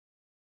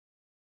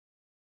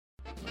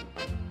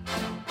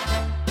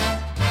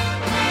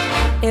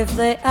If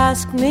they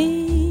ask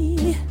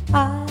me,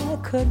 I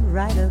could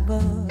write a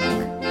book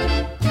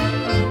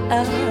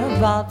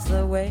about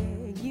the way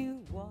you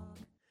walk.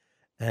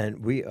 And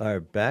we are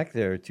back.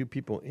 There are two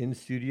people in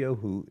studio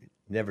who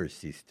never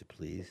cease to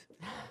please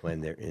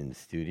when they're in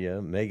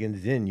studio. Megan,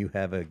 Zinn, you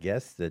have a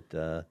guest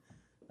that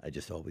I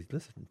just always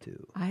listen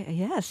to.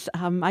 Yes.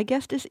 My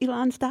guest is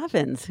Ilan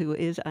Stavans, who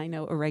is, I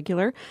know, a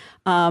regular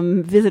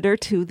visitor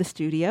to the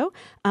studio.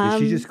 Did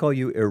she just call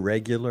you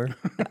irregular?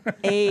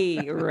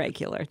 A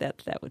regular.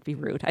 That would be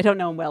rude. I don't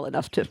know him well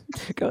enough to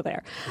go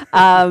there.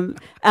 Ilan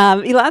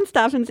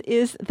Stavans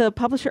is the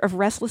publisher of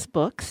Restless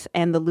Books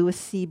and the Louis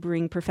C.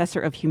 Bring Professor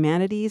of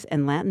Humanities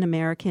and Latin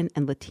American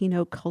and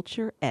Latino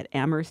Culture at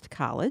Amherst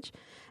College.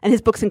 And his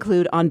books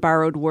include On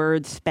Borrowed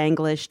Words,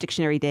 Spanglish,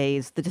 Dictionary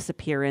Days, The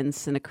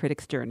Disappearance, and A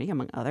Critic's Journey,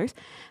 among others.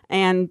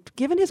 And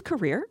given his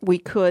career, we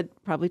could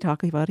probably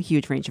talk about a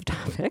huge range of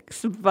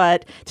topics.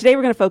 But today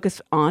we're going to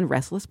focus on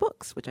Restless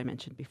Books, which I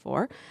mentioned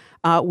before,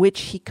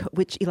 which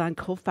Ilan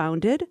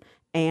co-founded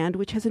and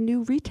which has a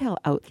new retail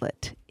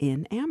outlet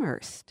in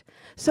Amherst.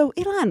 So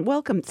Ilan,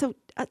 welcome. So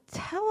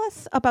tell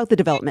us about the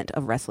development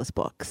of Restless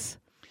Books.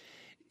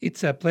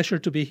 It's a pleasure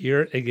to be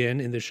here again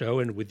in the show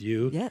and with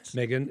you, yes,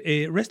 Megan.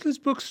 Restless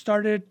Books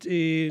started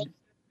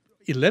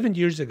 11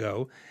 years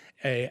ago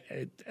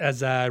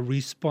as a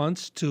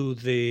response to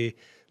the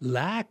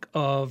lack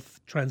of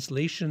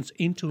translations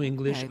into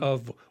English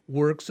of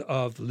works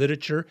of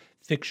literature,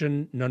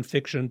 fiction,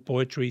 nonfiction,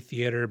 poetry,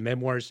 theater,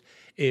 memoirs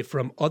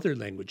from other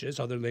languages.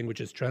 Other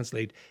languages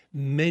translate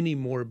many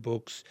more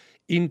books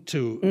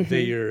into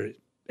their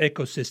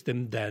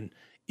ecosystem than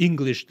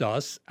English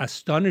does,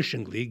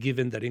 astonishingly,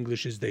 given that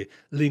English is the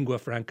lingua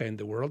franca in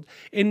the world.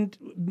 And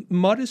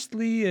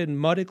modestly and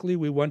modically,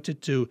 we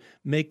wanted to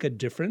make a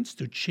difference,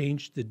 to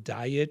change the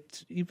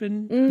diet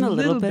even a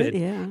little bit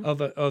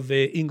of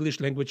English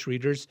language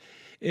readers.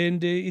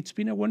 And it's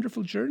been a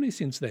wonderful journey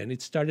since then.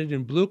 It started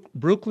in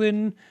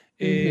Brooklyn,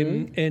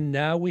 and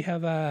now we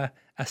have a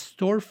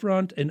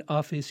storefront and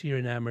office here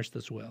in Amherst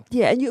as well.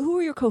 Yeah, and who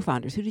were your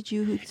co-founders? Who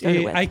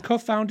started with? I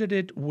co-founded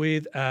it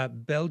with a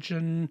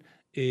Belgian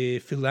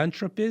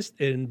philanthropist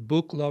and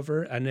book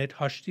lover, Annette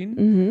Hostin,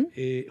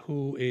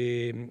 who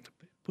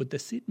put the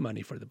seed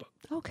money for the book.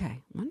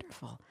 Okay,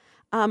 wonderful.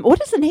 What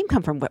does the name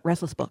come from,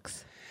 Restless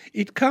Books?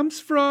 It comes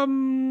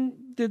from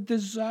the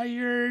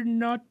desire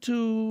not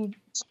to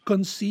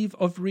conceive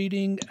of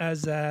reading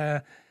as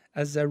a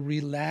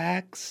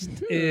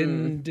relaxed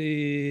and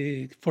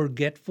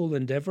forgetful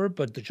endeavor,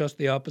 but just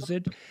the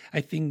opposite.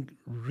 I think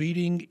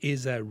reading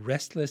is a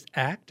restless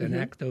act, an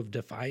act of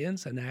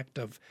defiance, an act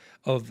of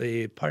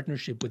a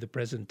partnership with the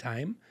present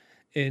time.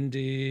 And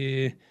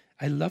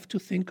I love to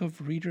think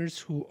of readers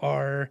who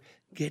are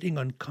getting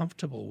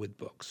uncomfortable with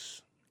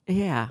books.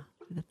 Yeah,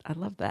 I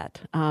love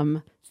that.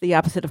 It's the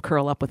opposite of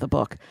curl up with a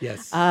book.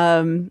 Yes.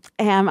 And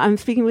I'm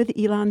speaking with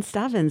Ilan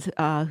Stavans,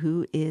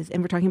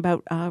 and we're talking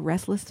about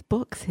Restless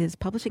Books, his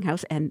publishing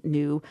house and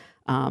new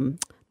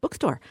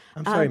bookstore.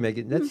 I'm sorry,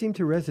 Megan. That seemed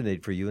to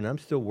resonate for you, and I'm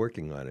still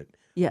working on it.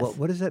 Yes.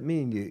 What does that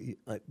mean, you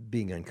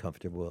being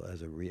uncomfortable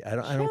as a reader?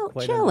 I don't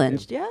quite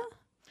challenged, understand.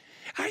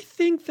 Yeah? I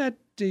think that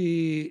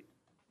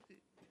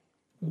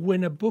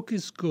when a book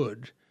is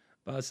good,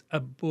 a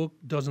book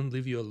doesn't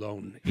leave you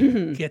alone.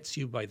 It gets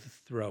you by the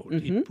throat.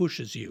 It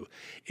pushes you.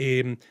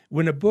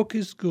 When a book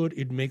is good,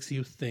 it makes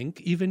you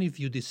think, even if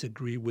you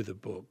disagree with a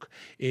book.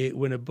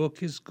 When a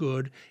book is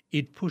good,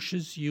 it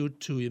pushes you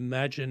to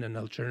imagine an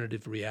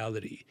alternative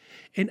reality.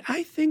 And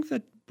I think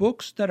that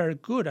books that are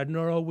good are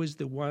not always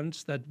the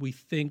ones that we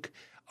think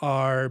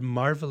are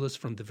marvelous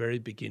from the very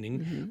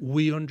beginning.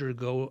 We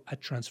undergo a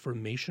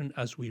transformation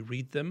as we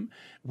read them.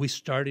 We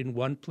start in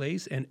one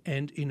place and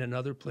end in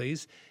another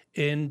place.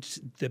 And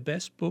the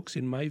best books,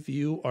 in my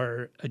view,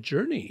 are a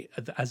journey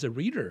as a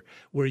reader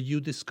where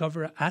you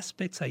discover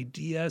aspects,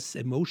 ideas,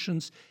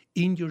 emotions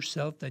in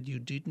yourself that you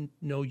didn't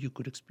know you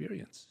could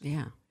experience.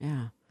 Yeah.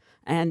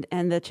 And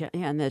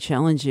they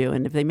challenge you.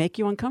 And if they make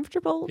you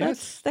uncomfortable,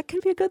 that can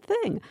be a good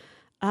thing.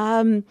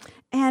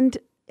 And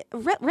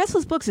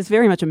Restless Books is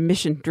very much a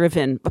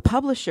mission-driven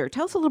publisher.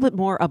 Tell us a little bit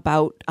more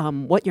about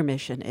what your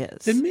mission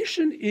is. The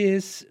mission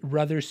is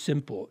rather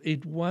simple.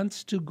 It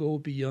wants to go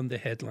beyond the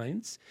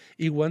headlines.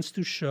 It wants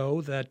to show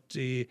that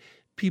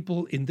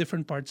people in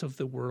different parts of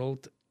the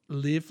world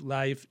live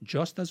life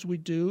just as we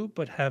do,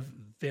 but have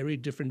very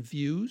different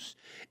views,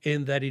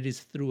 and that it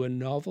is through a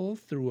novel,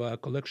 through a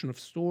collection of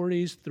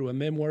stories, through a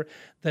memoir,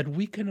 that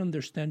we can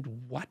understand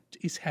what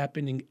is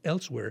happening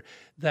elsewhere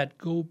that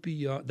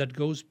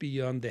goes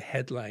beyond the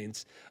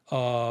headlines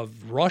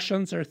of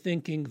Russians are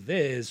thinking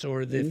this,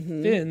 or the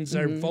Finns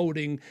are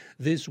voting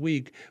this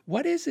week.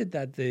 What is it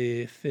that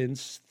the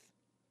Finns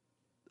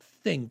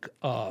think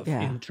of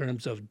in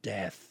terms of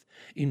death,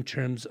 in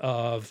terms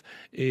of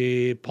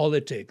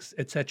politics,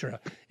 etc.?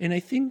 And I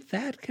think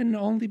that can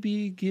only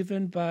be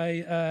given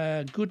by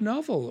a good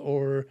novel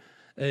or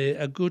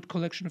a good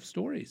collection of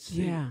stories.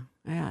 Yeah.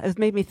 It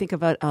made me think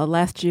about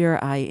last year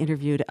I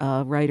interviewed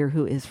a writer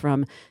who is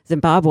from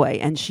Zimbabwe,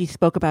 and she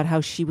spoke about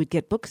how she would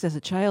get books as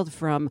a child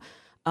from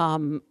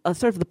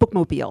sort of the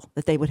bookmobile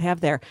that they would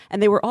have there.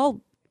 And they were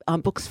all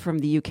books from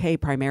the UK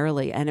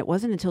primarily. And it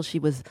wasn't until she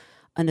was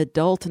an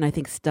adult and I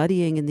think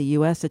studying in the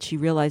US that she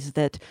realized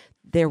that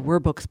there were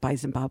books by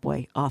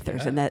Zimbabwe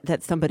authors and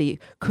that somebody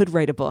could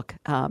write a book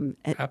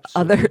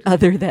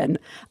other than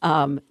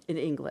in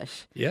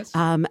English. Yes.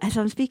 As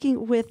I'm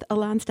speaking with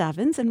Ilan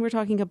Stavans, and we're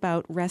talking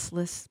about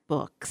Restless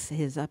Books,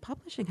 his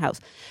publishing house.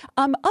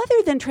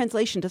 Other than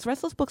translation, does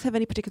Restless Books have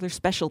any particular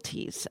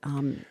specialties?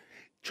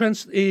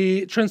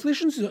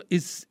 Translations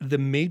is the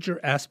major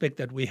aspect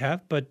that we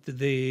have, but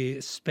the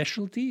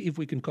specialty, if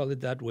we can call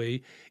it that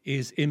way,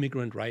 is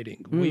immigrant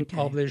writing. We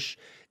publish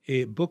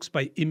books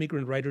by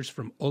immigrant writers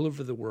from all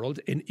over the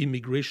world, and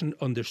immigration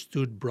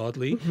understood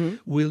broadly.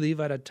 We live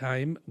at a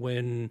time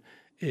when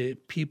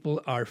people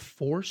are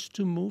forced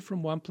to move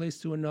from one place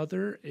to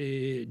another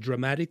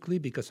dramatically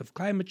because of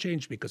climate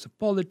change, because of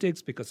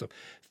politics, because of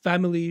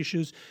family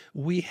issues.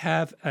 We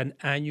have an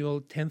annual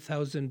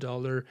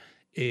 $10,000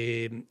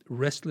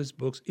 Restless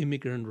Books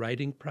Immigrant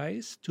Writing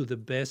Prize to the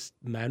best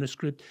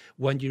manuscript.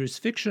 1 year is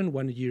fiction,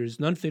 1 year is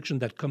nonfiction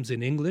that comes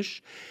in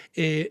English.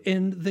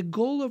 And the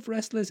goal of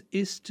Restless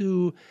is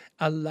to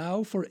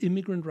allow for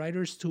immigrant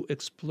writers to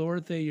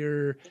explore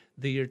their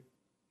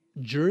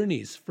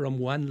journeys from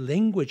one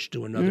language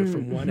to another,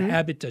 from one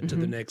habitat to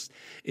the next.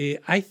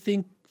 I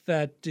think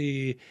that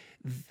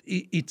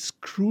it's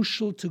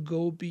crucial to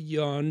go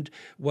beyond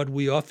what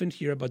we often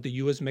hear about the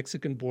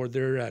U.S.-Mexican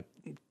border,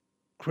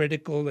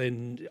 critical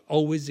and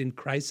always in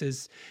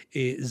crisis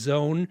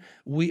zone.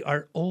 We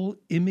are all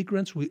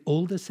immigrants. We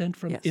all descend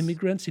from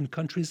immigrants in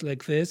countries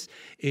like this.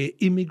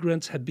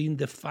 Immigrants have been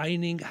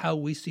defining how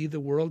we see the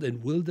world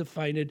and will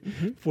define it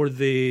for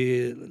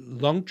the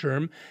long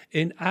term.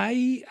 And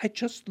I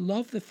just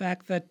love the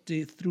fact that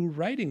through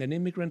writing, an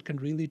immigrant can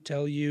really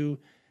tell you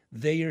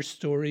their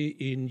story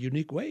in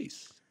unique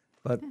ways.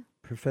 But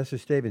Professor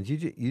Stavans,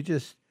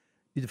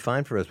 you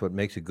define for us what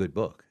makes a good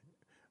book.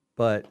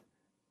 But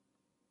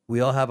we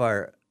all have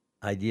our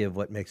idea of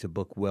what makes a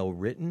book well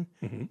written,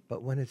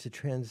 but when it's a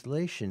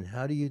translation,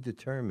 how do you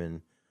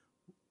determine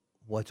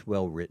what's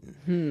well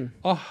written?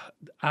 Oh,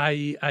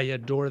 I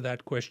adore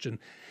that question.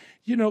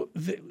 You know,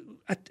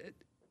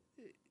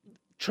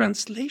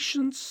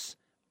 translations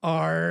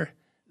are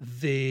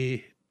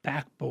the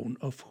backbone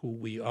of who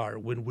we are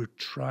when we're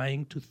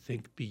trying to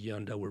think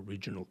beyond our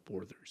regional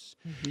borders.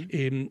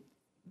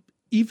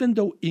 Even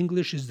though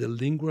English is the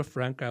lingua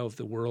franca of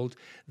the world,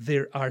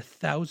 there are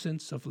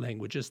thousands of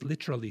languages,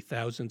 literally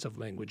thousands of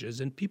languages,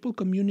 and people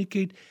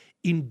communicate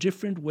in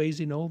different ways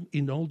in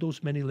all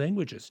those many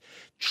languages.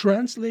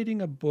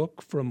 Translating a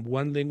book from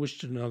one language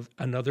to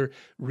another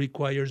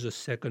requires a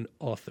second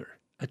author,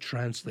 a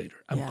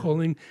translator. I'm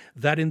calling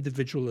that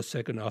individual a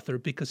second author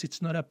because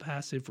it's not a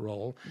passive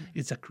role,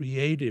 it's a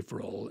creative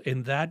role,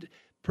 and that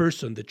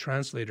person, the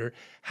translator,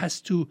 has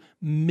to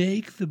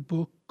make the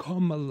book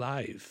come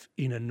alive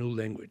in a new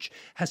language,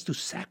 has to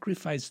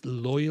sacrifice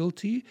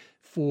loyalty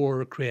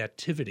for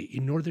creativity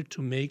in order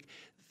to make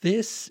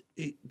this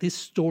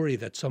story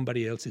that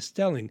somebody else is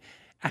telling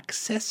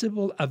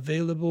accessible,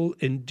 available,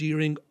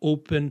 endearing,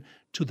 open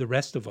to the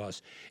rest of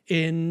us.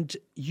 And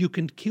you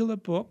can kill a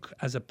book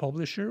as a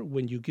publisher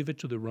when you give it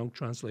to the wrong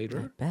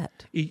translator. I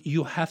bet.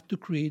 You have to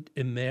create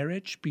a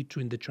marriage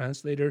between the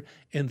translator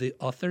and the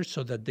author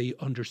so that they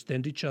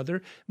understand each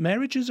other.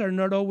 Marriages are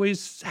not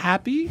always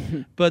happy,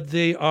 but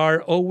they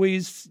are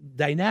always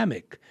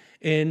dynamic.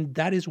 And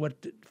that is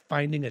what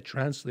finding a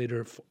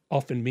translator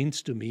often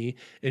means to me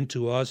and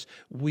to us.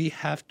 We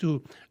have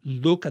to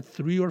look at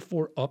 3 or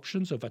 4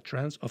 options of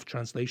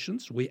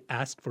translations. We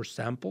ask for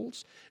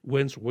samples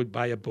once we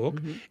buy a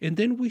book, and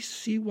then we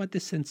see what the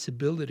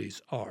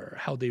sensibilities are,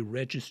 how they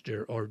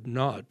register or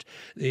not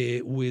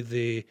with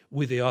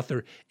the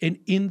author. And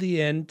in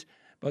the end,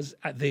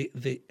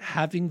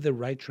 having the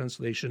right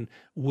translation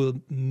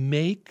will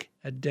make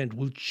a dent,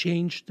 will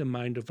change the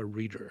mind of a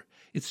reader.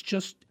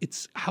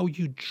 It's how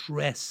you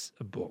dress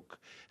a book,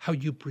 how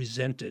you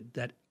present it,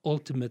 that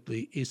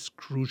ultimately is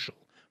crucial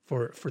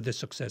for the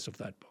success of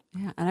that book.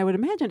 Yeah, and I would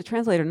imagine a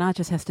translator not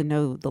just has to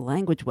know the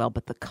language well,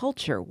 but the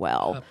culture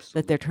well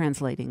that they're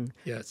translating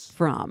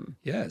from.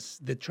 Yes,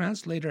 the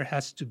translator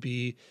has to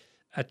be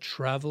a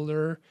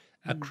traveler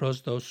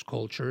across those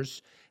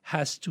cultures,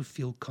 has to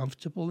feel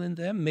comfortable in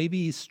them.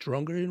 Maybe he's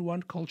stronger in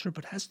one culture,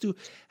 but has to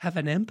have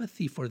an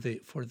empathy for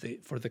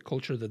the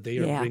culture that they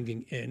are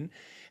bringing in.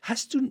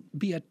 Has to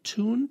be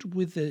attuned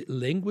with the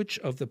language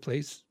of the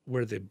place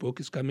where the book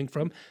is coming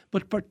from,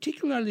 but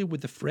particularly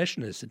with the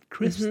freshness and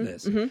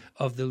crispness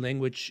of the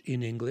language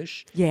in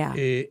English. Yeah,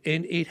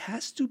 and it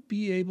has to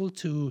be able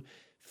to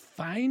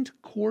find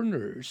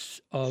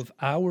corners of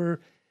our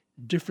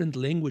different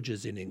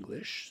languages in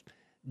English,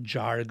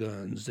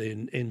 jargons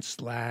and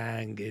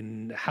slang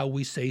and how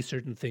we say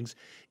certain things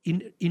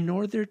in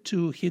order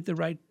to hit the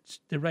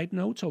right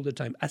notes all the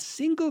time. A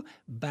single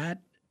bad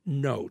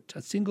note,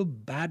 a single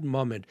bad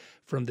moment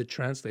from the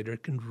translator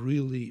can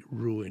really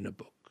ruin a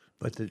book.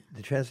 But the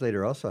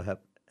translator also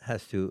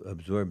has to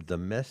absorb the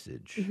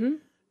message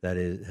that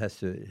is has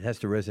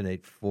to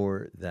resonate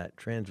for that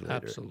translator.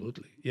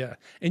 Absolutely, yeah.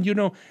 And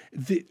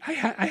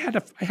I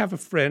have a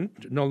friend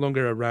no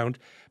longer around,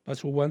 but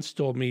who once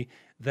told me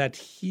that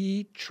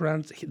he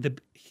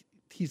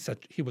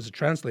was a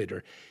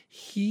translator.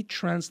 He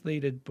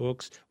translated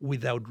books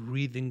without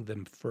reading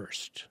them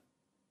first.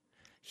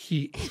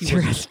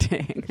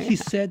 Interesting. He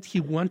said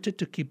he wanted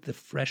to keep the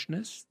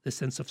freshness, the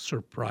sense of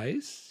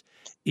surprise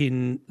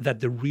in that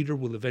the reader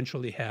will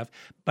eventually have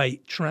by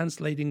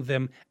translating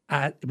them,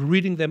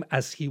 reading them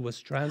as he was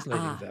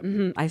translating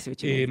them. I see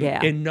what you mean.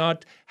 Yeah. And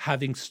not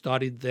having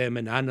studied them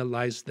and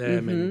analyzed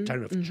them and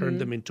kind of turned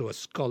them into a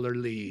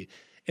scholarly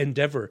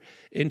endeavor.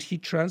 And he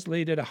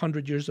translated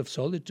 100 Years of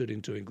Solitude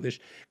into English.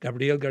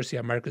 Gabriel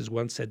Garcia Marquez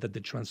once said that the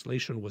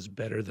translation was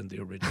better than the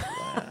original.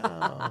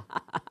 Wow.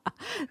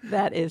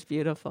 That is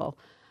beautiful.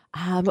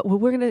 Well,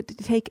 we're going to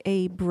take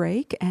a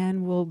break,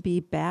 and we'll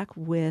be back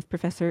with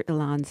Professor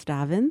Ilan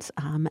Stavans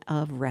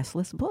of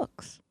Restless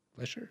Books.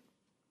 Pleasure.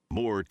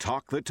 More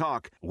Talk the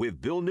Talk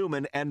with Bill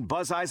Newman and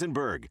Buzz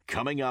Eisenberg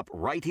coming up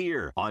right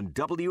here on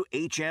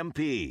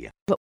WHMP.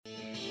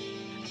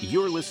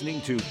 You're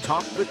listening to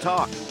Talk the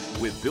Talk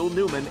with Bill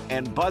Newman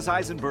and Buzz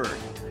Eisenberg,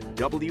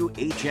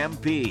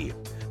 WHMP.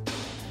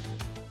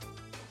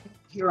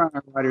 Here on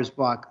our Writer's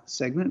Block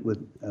segment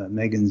with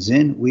Megan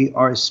Zinn, we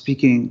are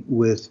speaking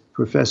with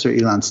Professor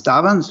Ilan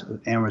Stavans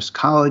of Amherst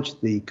College,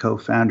 the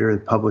co-founder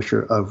and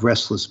publisher of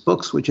Restless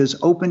Books, which has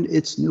opened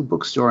its new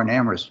bookstore in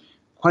Amherst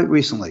quite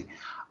recently.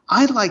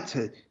 I'd like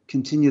to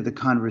continue the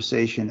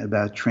conversation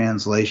about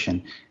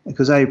translation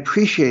because I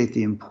appreciate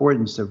the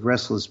importance of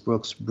Restless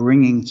Books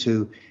bringing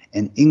to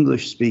an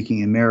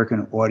English-speaking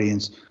American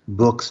audience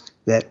books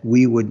that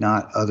we would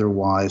not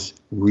otherwise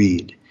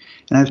read.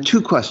 And I have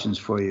two questions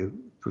for you,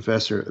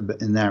 Professor,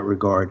 in that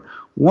regard.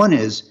 One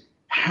is,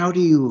 how do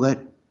you let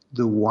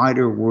the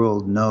wider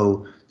world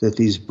know that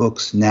these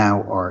books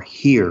now are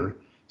here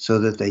so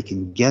that they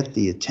can get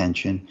the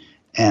attention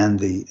and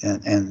the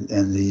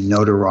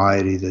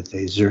notoriety that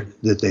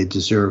they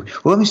deserve?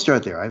 Well, let me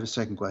start there. I have a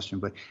second question,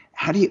 but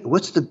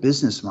what's the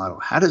business model?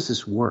 How does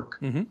this work?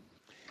 Mm-hmm.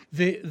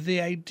 The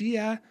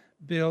idea,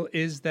 Bill,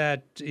 is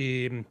that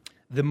the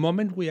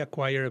moment we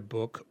acquire a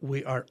book,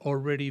 we are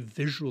already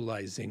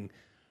visualizing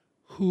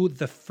who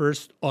the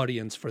first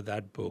audience for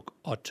that book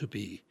ought to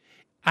be.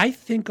 I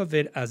think of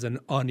it as an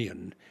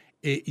onion.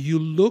 You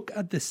look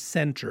at the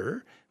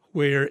center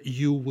where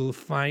you will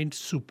find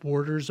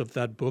supporters of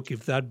that book.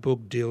 If that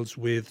book deals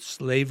with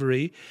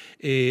slavery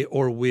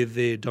or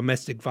with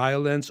domestic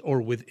violence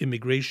or with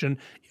immigration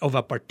of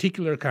a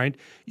particular kind,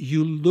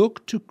 you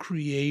look to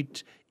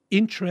create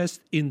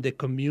interest in the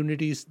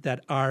communities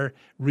that are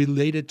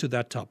related to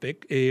that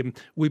topic.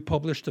 We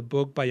published a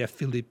book by a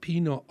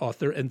Filipino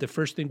author, and the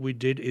first thing we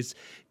did is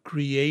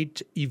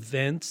create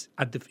events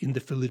in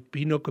the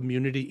Filipino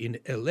community in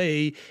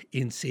LA,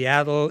 in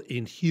Seattle,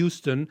 in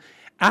Houston.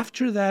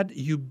 After that,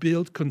 you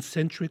build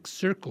concentric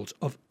circles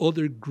of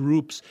other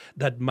groups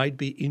that might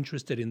be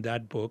interested in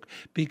that book,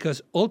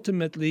 because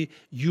ultimately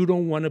you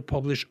don't want to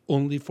publish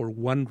only for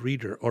one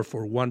reader or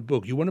for one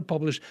book. You want to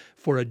publish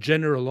for a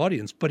general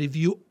audience. But if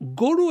you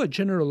go to a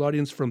general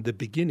audience from the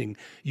beginning,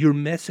 your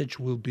message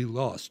will be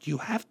lost. You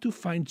have to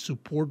find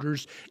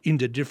supporters in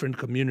the different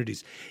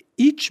communities.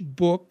 Each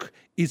book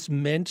is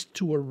meant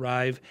to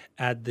arrive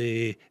on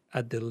the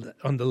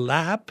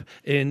lap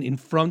and in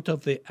front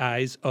of the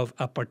eyes of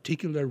a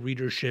particular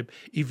readership.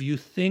 If you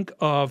think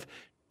of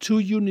too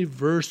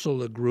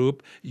universal a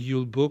group,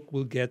 your book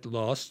will get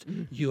lost.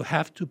 Mm-hmm. You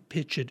have to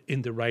pitch it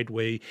in the right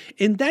way.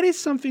 And that is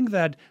something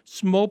that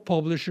small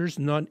publishers,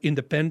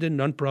 non-independent,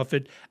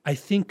 nonprofit, I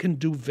think can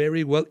do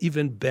very well,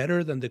 even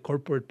better than the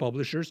corporate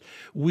publishers.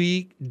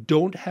 We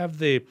don't have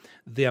the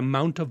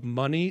amount of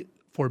money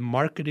for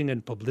marketing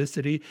and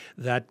publicity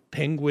that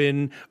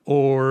Penguin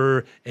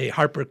or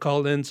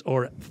HarperCollins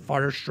or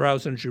Farrar,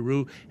 Straus and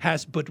Giroux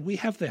has, but we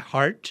have the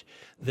heart,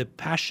 the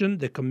passion,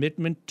 the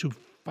commitment to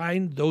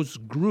find those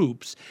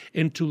groups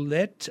and to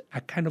let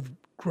a kind of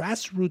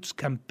grassroots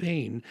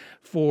campaign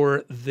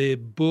for the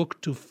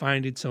book to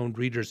find its own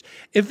readers.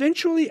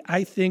 Eventually,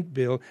 I think,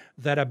 Bill,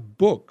 that a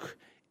book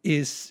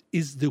is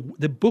the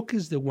book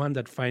is the one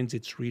that finds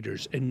its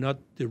readers and not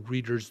the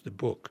readers the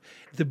book.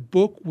 The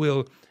book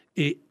will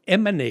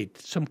emanate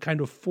some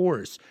kind of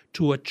force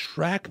to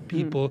attract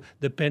people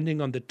depending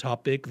on the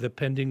topic,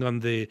 depending on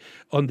the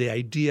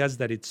ideas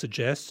that it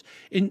suggests.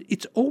 And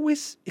it's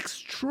always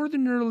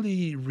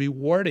extraordinarily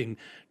rewarding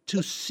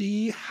to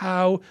see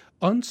how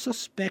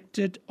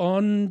unsuspected,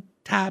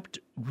 untapped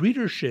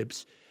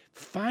readerships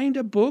find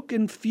a book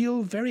and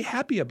feel very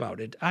happy about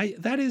it.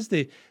 That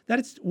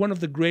is one of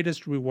the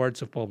greatest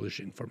rewards of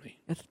publishing for me.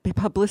 It's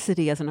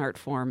publicity as an art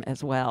form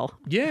as well.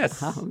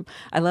 Yes.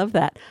 I love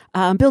that.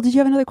 Bill, did you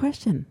have another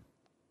question?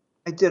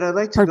 I did. I'd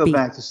like to go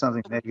back to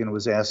something Megan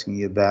was asking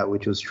you about,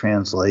 which was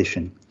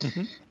translation.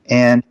 Mm-hmm.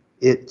 And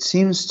it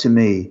seems to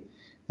me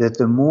that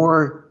the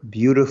more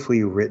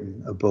beautifully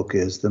written a book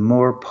is, the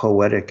more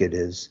poetic it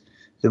is,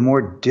 the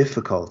more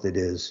difficult it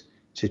is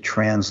to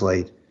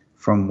translate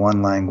from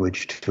one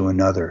language to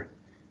another.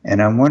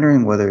 And I'm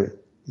wondering whether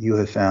you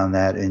have found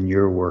that in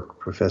your work,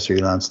 Professor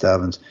Ilan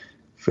Stavans,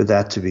 for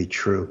that to be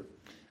true.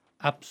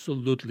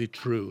 Absolutely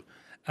true.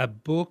 A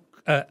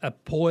book, a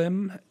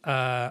poem,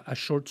 a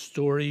short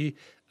story,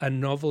 a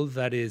novel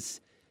that is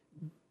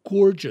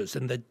gorgeous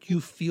and that you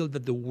feel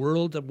that the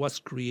world that was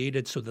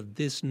created so that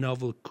this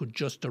novel could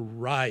just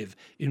arrive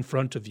in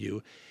front of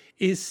you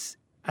is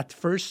at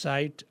first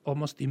sight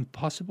almost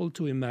impossible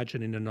to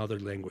imagine in another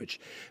language.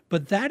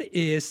 But that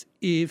is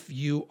if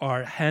you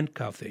are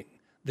handcuffing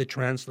the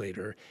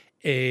translator,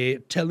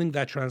 telling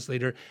that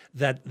translator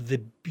that the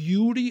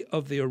beauty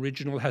of the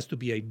original has to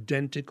be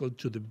identical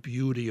to the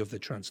beauty of the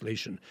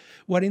translation.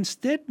 What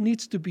instead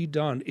needs to be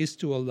done is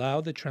to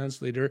allow the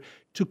translator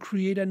to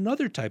create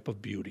another type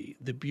of beauty,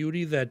 the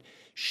beauty that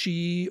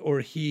she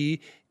or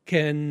he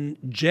can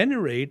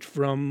generate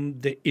from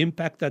the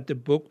impact that the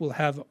book will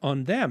have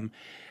on them.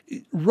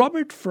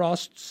 Robert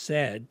Frost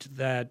said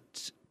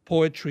that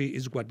poetry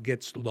is what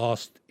gets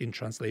lost in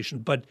translation,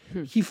 but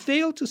he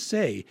failed to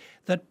say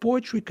that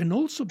poetry can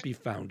also be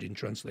found in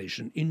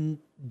translation in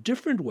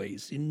different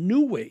ways, in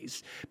new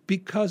ways,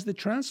 because the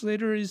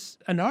translator is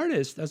an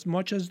artist as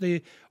much as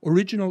the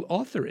original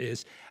author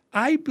is.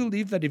 I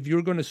believe that if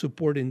you're going to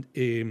support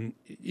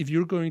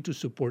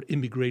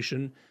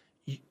immigration,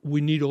 we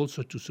need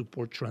also to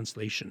support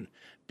translation,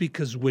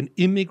 because when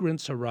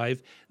immigrants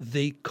arrive,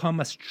 they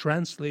come as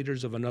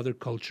translators of another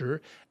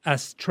culture,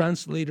 as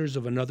translators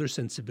of another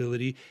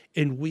sensibility,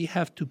 and we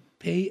have to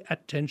pay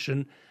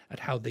attention at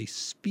how they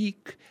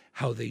speak,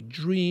 how they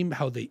dream,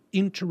 how they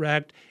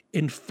interact,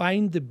 and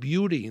find the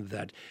beauty in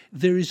that.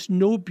 There is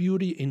no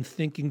beauty in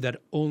thinking that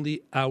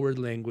only our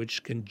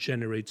language can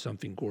generate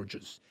something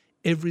gorgeous.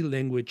 Every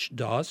language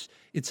does.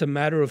 It's a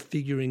matter of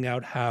figuring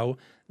out how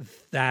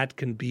that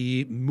can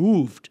be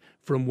moved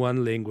from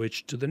one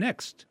language to the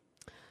next.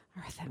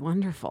 All right,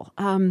 wonderful.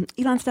 Ilan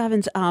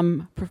Stavans,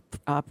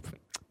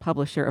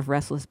 publisher of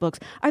Restless Books.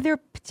 Are there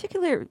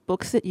particular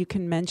books that you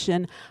can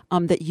mention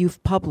that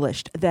you've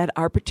published that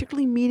are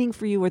particularly meaning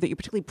for you or that you're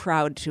particularly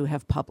proud to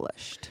have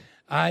published?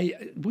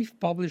 We've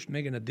published,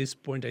 Megan, at this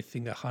point, I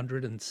think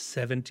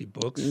 170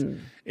 books.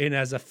 And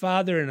as a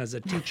father and as a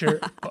teacher,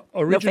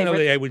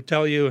 originally I would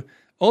tell you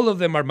all of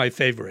them are my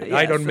favorite. Yes.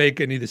 I don't make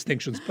any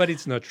distinctions, but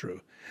it's not true.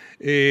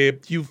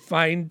 You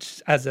find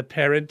as a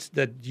parent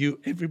that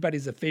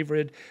everybody's a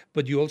favorite,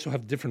 but you also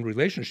have different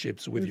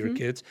relationships with your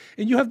kids,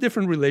 and you have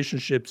different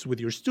relationships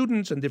with your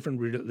students and different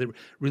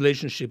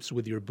relationships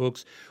with your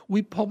books.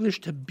 We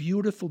published a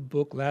beautiful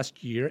book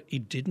last year.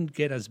 It didn't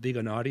get as big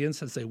an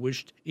audience as I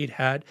wished it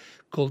had,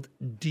 called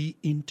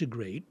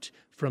De-Integrate,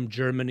 from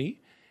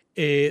Germany.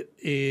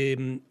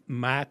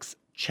 Max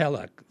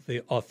Chelak,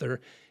 the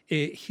author,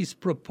 his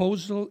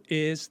proposal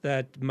is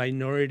that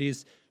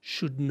minorities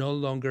should no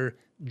longer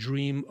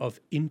dream of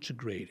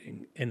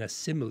integrating and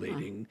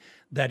assimilating,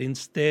 that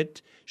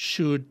instead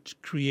should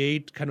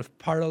create kind of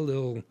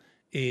parallel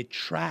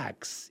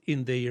tracks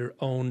in their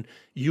own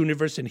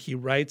universe. And he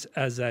writes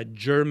as a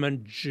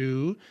German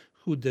Jew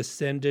who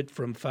descended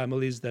from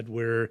families that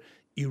were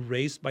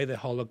erased by the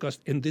Holocaust.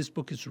 And this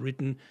book is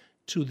written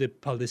to the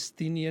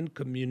Palestinian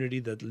community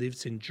that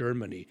lives in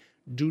Germany.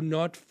 Do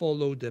not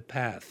follow the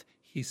path,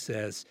 he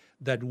says,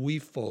 that we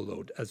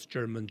followed as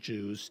German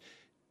Jews.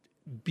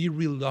 Be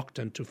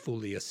reluctant to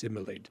fully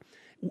assimilate.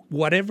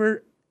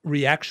 Whatever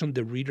reaction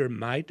the reader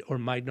might or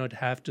might not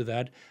have to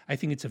that, I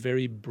think it's a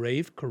very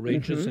brave,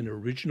 courageous, and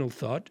original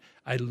thought.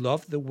 I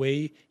love the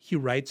way he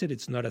writes it.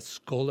 It's not a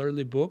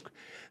scholarly book.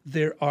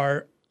 There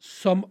are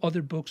some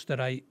other books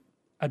that I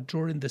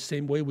adore in the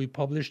same way. We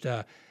published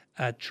a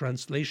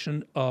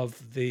translation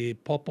of the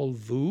Popol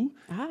Vuh,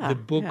 the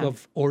book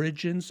of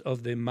origins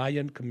of the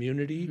Mayan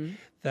community,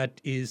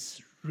 that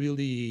is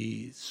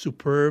really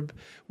superb.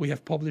 We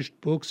have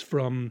published books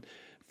from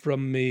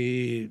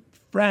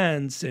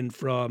France and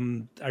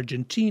from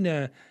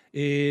Argentina.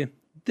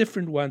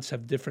 Different ones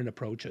have different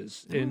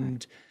approaches.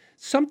 And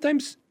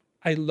sometimes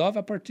I love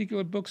a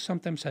particular book.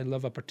 Sometimes I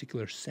love a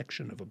particular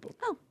section of a book.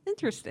 Oh,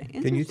 interesting.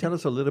 Can you tell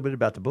us a little bit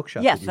about the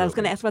bookshop? Yes, I was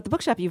going to ask about the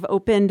bookshop. You've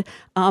opened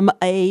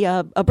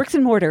a bricks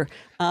and mortar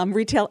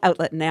retail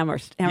outlet in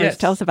Amherst. Yes.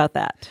 Tell us about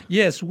that.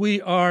 Yes,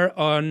 we are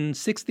on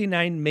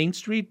 69 Main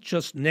Street,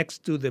 just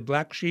next to the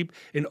Black Sheep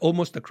and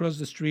almost across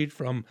the street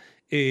from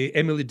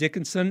Emily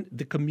Dickinson.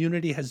 The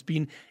community has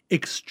been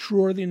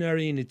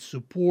extraordinary in its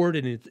support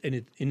and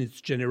in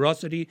its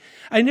generosity.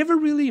 I never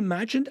really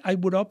imagined I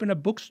would open a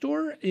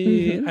bookstore.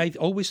 I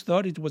always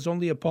thought it was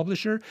only a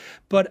publisher,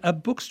 but a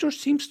bookstore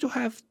seems to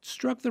have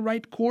struck the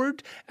right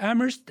chord.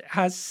 Amherst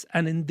has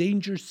an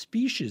endangered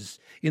species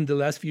in the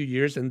last few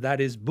years, and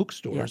that is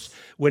bookstores. Yes.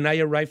 When I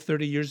arrived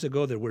 30 years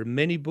ago, there were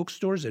many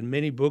bookstores and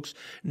many books.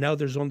 Now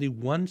there's only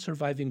one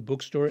surviving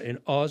bookstore in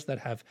Oz that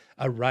have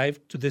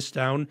arrived to this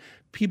town.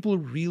 People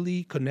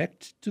really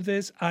connect to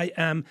this. I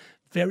am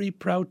very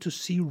proud to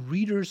see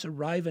readers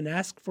arrive and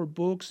ask for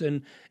books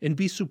and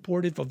be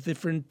supportive of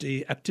different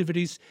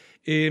activities.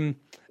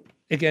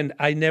 again,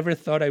 I never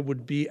thought I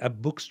would be a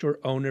bookstore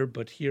owner,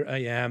 but here I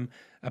am,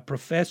 a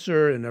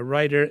professor and a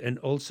writer, and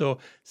also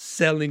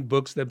selling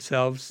books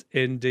themselves,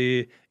 and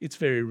it's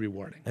very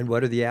rewarding. And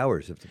what are the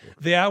hours of the book?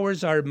 The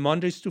hours are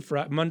Monday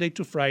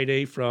to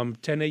Friday from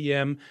 10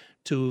 a.m.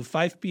 to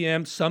 5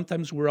 p.m.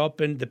 Sometimes we're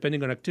open,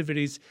 depending on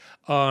activities,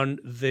 on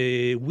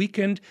the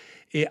weekend.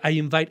 I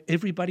invite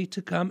everybody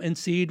to come and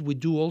see it. We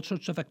do all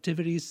sorts of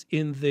activities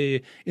in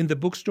the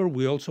bookstore.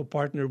 We also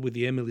partner with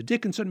the Emily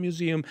Dickinson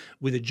Museum,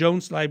 with the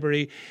Jones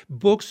Library.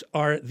 Books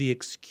are the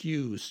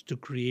excuse to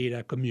create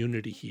a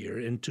community here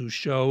and to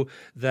show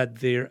that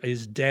there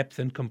is depth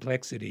and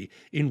complexity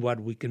in what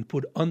we can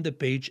put on the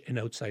page and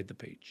outside the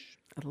page.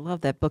 I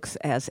love that, books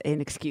as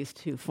an excuse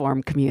to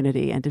form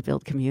community and to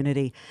build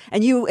community.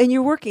 And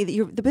you're working.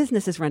 The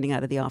business is running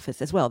out of the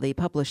office as well. The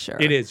publisher.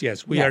 It is,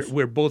 yes.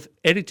 We're both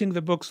editing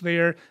the books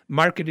there,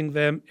 marketing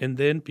them, and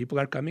then people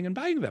are coming and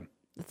buying them.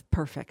 That's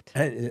perfect.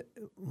 And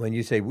when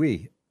you say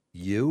we,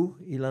 you,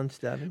 Ilan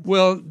Stavans?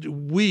 Well,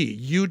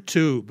 you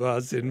too,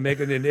 Buzz and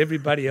Megan and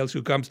everybody else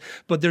who comes.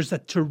 But there's a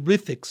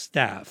terrific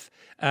staff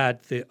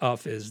at the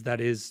office that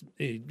is,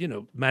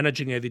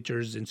 managing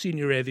editors and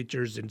senior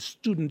editors and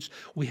students.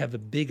 We have a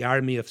big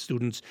army of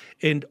students,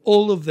 and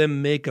all of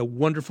them make a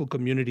wonderful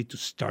community to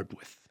start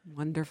with.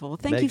 Wonderful.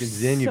 Thank Megan you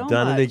Zinn, so you've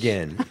done much. it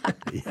again.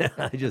 Yeah,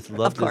 I just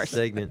love Of this course.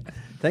 segment.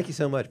 Thank you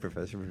so much,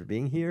 Professor, for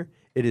being here.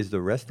 It is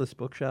the Restless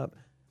Bookshop.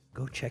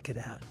 Go check it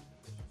out.